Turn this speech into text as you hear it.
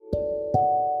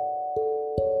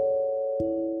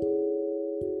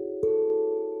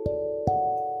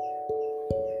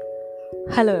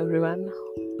Hello everyone.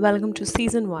 Welcome to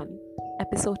season 1,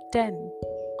 episode 10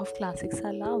 of Classics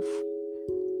I Love.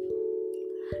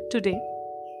 Today,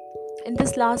 in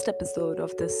this last episode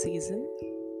of this season,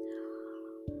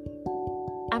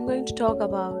 I'm going to talk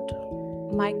about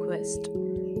my quest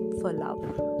for love.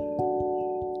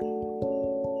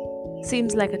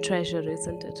 Seems like a treasure,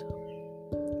 isn't it?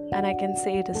 And I can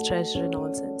say it is treasure in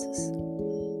all senses.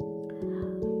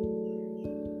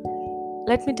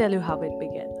 Let me tell you how it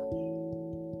began.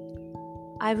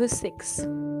 I was 6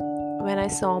 when I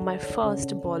saw my first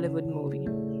Bollywood movie.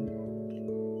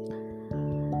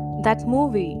 That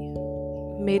movie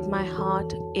made my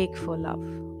heart ache for love.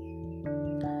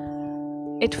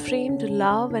 It framed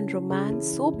love and romance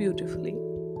so beautifully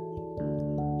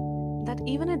that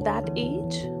even at that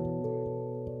age,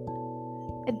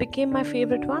 it became my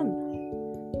favorite one.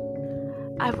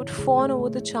 I would fawn over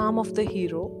the charm of the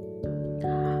hero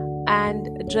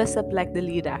and dress up like the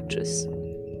lead actress.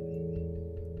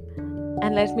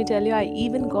 And let me tell you, I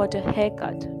even got a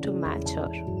haircut to match her.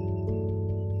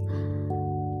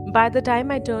 By the time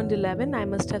I turned 11, I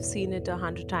must have seen it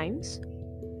 100 times.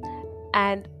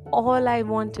 And all I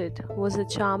wanted was a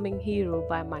charming hero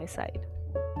by my side.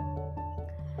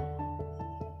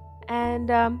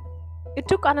 And it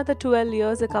took another 12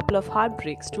 years, a couple of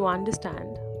heartbreaks to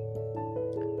understand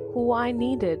who I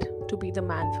needed to be the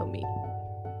man for me.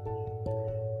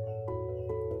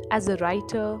 As a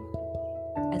writer,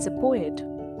 as a poet,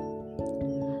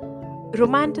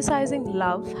 romanticizing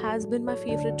love has been my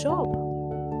favorite job.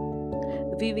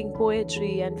 Weaving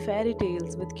poetry and fairy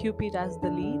tales with Cupid as the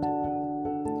lead,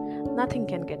 nothing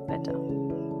can get better.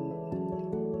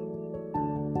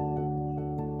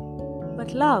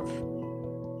 But love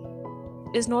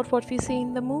is not what we see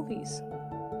in the movies.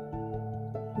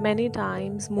 Many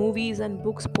times, movies and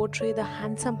books portray the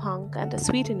handsome hunk and a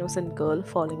sweet innocent girl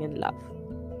falling in love.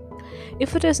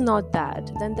 If it is not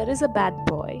that, then there is a bad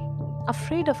boy,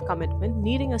 afraid of commitment,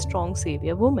 needing a strong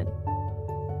savior woman.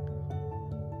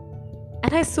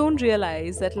 And I soon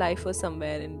realized that life was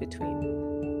somewhere in between.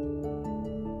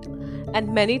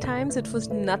 And many times it was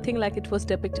nothing like it was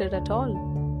depicted at all.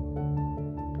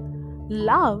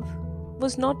 Love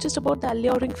was not just about the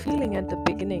alluring feeling at the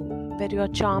beginning, where you are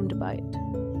charmed by it.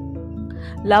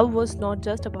 Love was not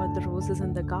just about the roses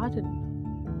in the garden.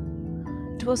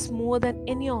 It was more than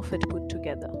any of it put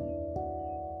together.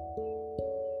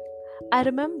 I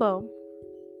remember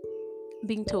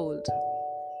being told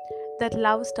that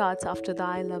love starts after the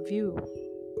I love you.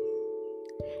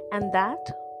 And that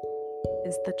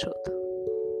is the truth.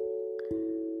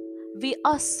 We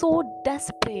are so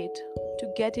desperate to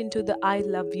get into the I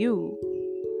love you,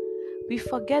 we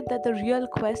forget that the real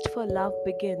quest for love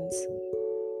begins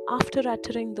after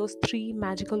uttering those 3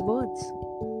 magical words.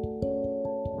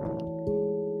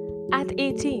 At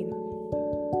 18,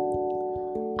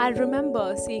 I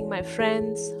remember seeing my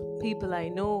friends, people I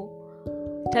know,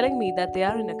 telling me that they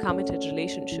are in a committed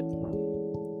relationship.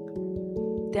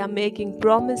 They are making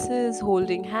promises,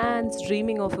 holding hands,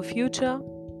 dreaming of a future.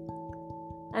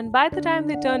 And by the time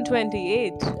they turn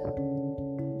 28,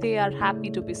 they are happy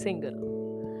to be single.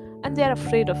 And they are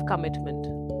afraid of commitment.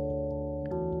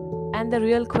 And the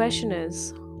real question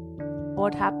is,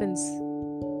 what happens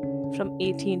from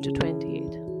 18 to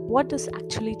 28? What does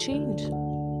actually change?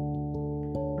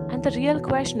 And the real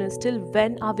question is still,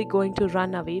 when are we going to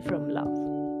run away from love?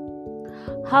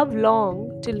 How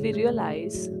long till we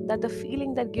realize that the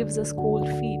feeling that gives us cold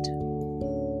feet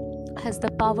has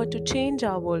the power to change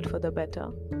our world for the better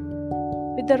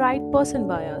with the right person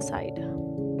by our side?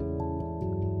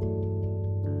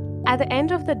 At the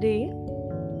end of the day,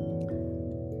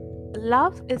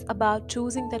 love is about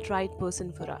choosing that right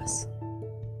person for us.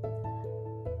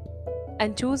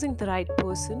 And choosing the right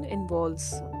person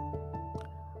involves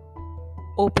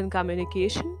open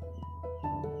communication,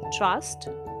 trust,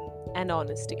 and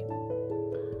honesty.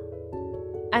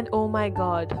 And oh my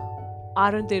god,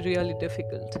 aren't they really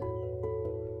difficult?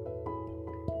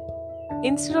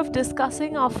 Instead of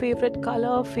discussing our favorite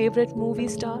color, favorite movie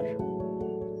star,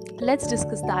 let's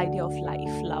discuss the idea of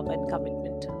life, love, and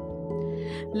commitment.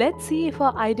 Let's see if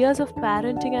our ideas of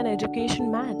parenting and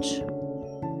education match.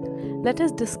 Let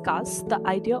us discuss the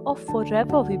idea of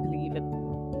forever we believe in.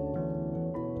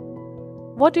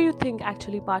 What do you think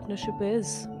actually partnership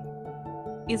is?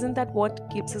 Isn't that what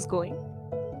keeps us going?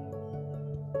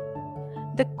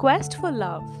 The quest for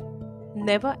love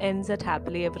never ends at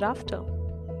happily ever after.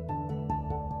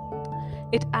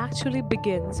 It actually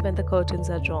begins when the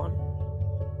curtains are drawn.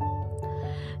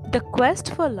 The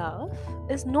quest for love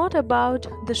is not about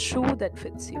the shoe that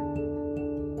fits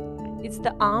you. It's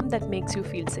the arm that makes you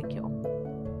feel secure.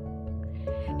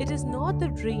 It is not the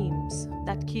dreams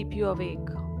that keep you awake,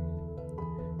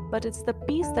 but it's the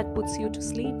peace that puts you to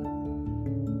sleep.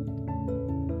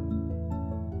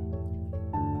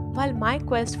 While my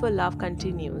quest for love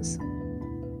continues,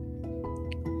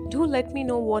 do let me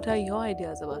know what are your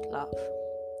ideas about love.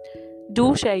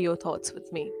 Do share your thoughts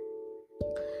with me.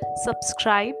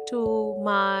 Subscribe to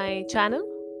my channel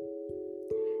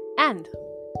and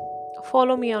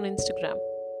follow me on Instagram.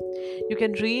 You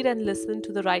can read and listen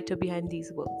to the writer behind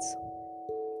these words.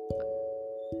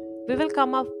 We will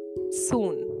come up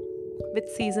soon with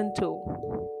season 2.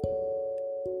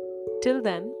 Till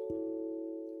then,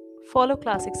 follow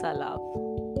Classics I Love.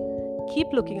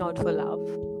 Keep looking out for love.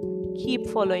 Keep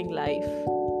following life.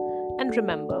 And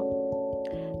remember,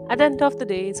 at the end of the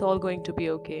day, it's all going to be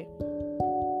okay.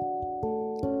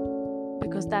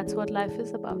 Because that's what life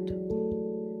is about.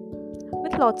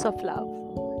 With lots of love.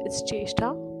 It's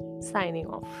Cheshta signing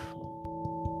off.